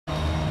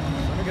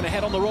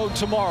ahead on the road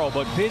tomorrow,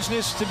 but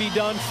business to be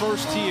done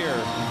first here.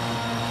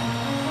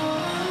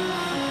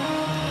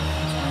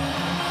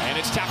 And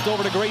it's tapped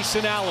over to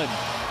Grayson Allen.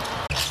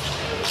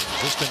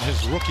 Just in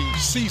his rookie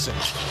season.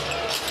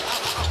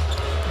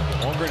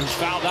 Holmgren, who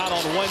fouled out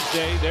on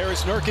Wednesday. There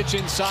is Nurkic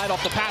inside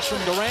off the pass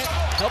from Durant.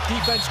 Help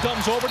defense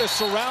comes over to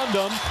surround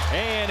him,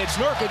 and it's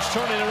Nurkic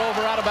turning it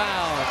over out of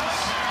bounds.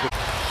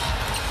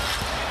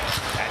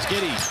 That's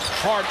Giddey,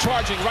 hard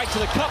charging right to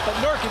the cup, but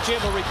Nurkic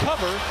able to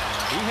recover.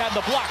 He had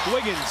the block.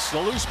 Wiggins, the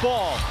loose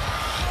ball.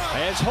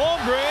 As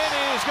Holmgren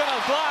is going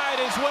to glide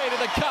his way to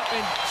the cup.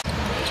 And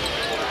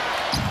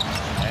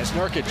as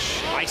Nurkic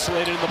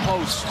isolated in the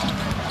post.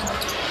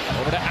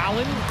 Over to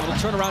Allen, little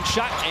turnaround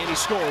shot, and he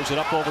scores it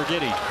up over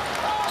Giddey.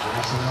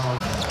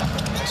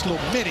 Nice little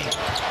mini.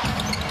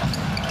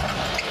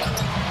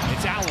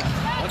 It's Allen,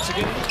 once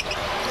again,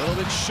 a little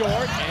bit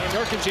short, and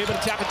Nurkic able to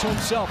tap it to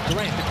himself.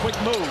 Durant, the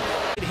quick move.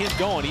 Get him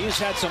going. He has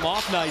had some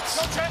off nights.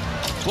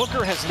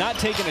 Booker has not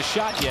taken a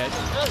shot yet.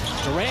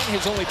 Durant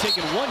has only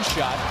taken one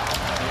shot,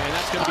 and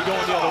that's going to be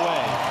going the other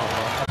way.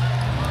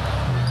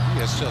 He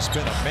has just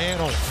been a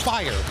man on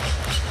fire.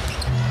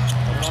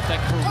 Off that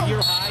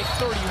career high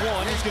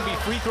 31. There's going to be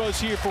free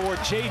throws here for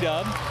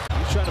J-Dub.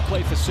 He's trying to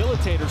play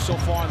facilitator so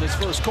far in this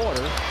first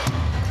quarter.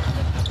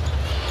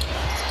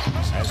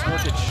 As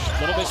Nurkic,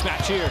 little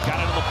mismatch here. Got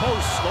it on the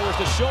post, lowers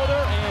the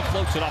shoulder, and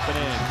floats it up and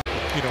in.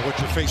 You know what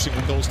you're facing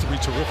with those three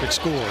terrific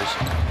scores.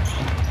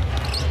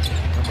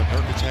 Remember,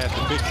 Nurkic had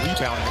the big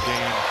rebound in the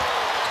game.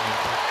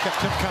 And kept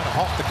him kind of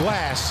off the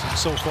glass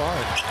so far.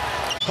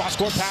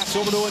 Cross-court pass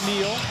over to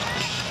O'Neal.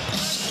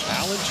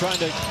 Allen trying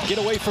to get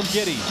away from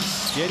Giddey.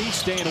 Giddey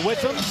staying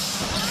with him.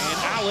 And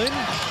Allen,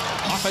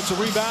 offensive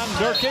rebound,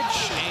 Nurkic,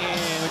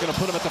 and they're going to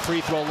put him at the free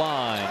throw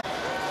line.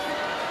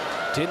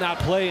 Did not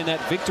play in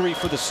that victory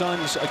for the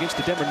Suns against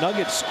the Denver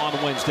Nuggets on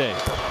Wednesday.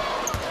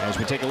 As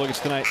we take a look at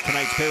tonight's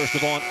Paris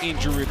Devon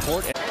injury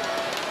report.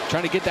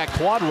 Trying to get that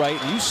quad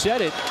right. And you said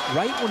it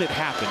right when it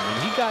happened.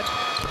 When he got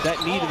that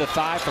knee to the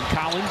thigh from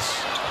Collins,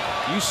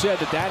 you said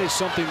that is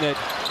something that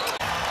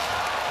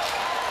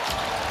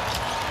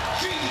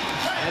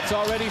It's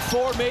already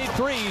 4 made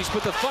threes,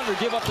 but the Thunder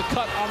give up the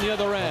cut on the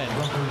other end.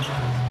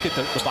 Look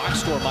at the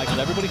box score, Michael.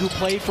 Everybody who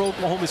played for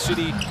Oklahoma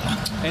City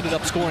ended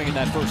up scoring in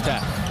that first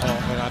half.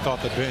 Oh, and I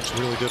thought the bench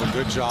really did a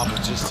good job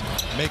of just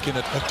making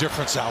a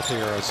difference out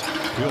there as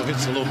Bill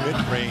hits a little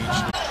mid-range.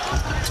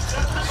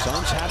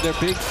 Suns had their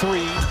big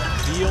three.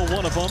 Beal,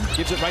 one of them,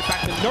 gives it right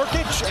back to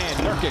Nurkic, and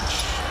Nurkic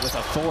with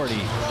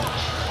authority.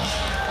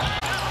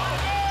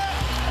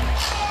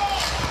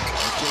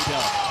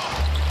 J-Dub.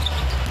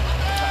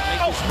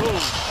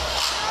 Move.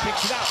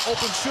 Picks it out.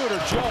 Open shooter.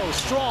 Joe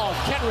strong.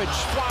 Kenrich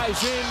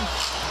flies in.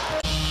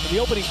 The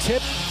opening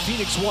tip.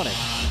 Phoenix won it.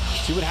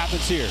 See what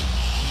happens here.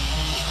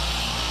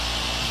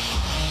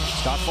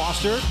 Scott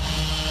Foster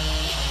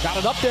got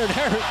it up there.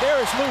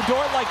 There is Lou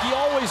Dort like he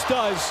always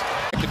does.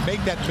 He can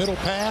make that middle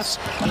pass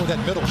or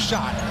that middle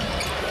shot.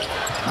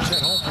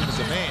 Chet Holmgren is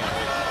a man.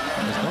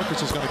 As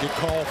Nurkic is going to get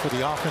called for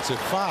the offensive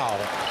foul.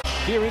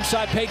 Here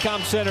inside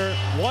Paycom Center.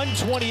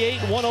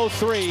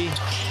 128-103.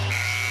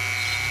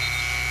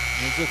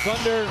 As the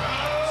Thunder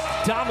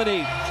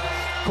dominate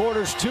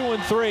quarters 2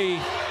 and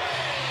 3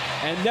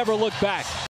 and never look back.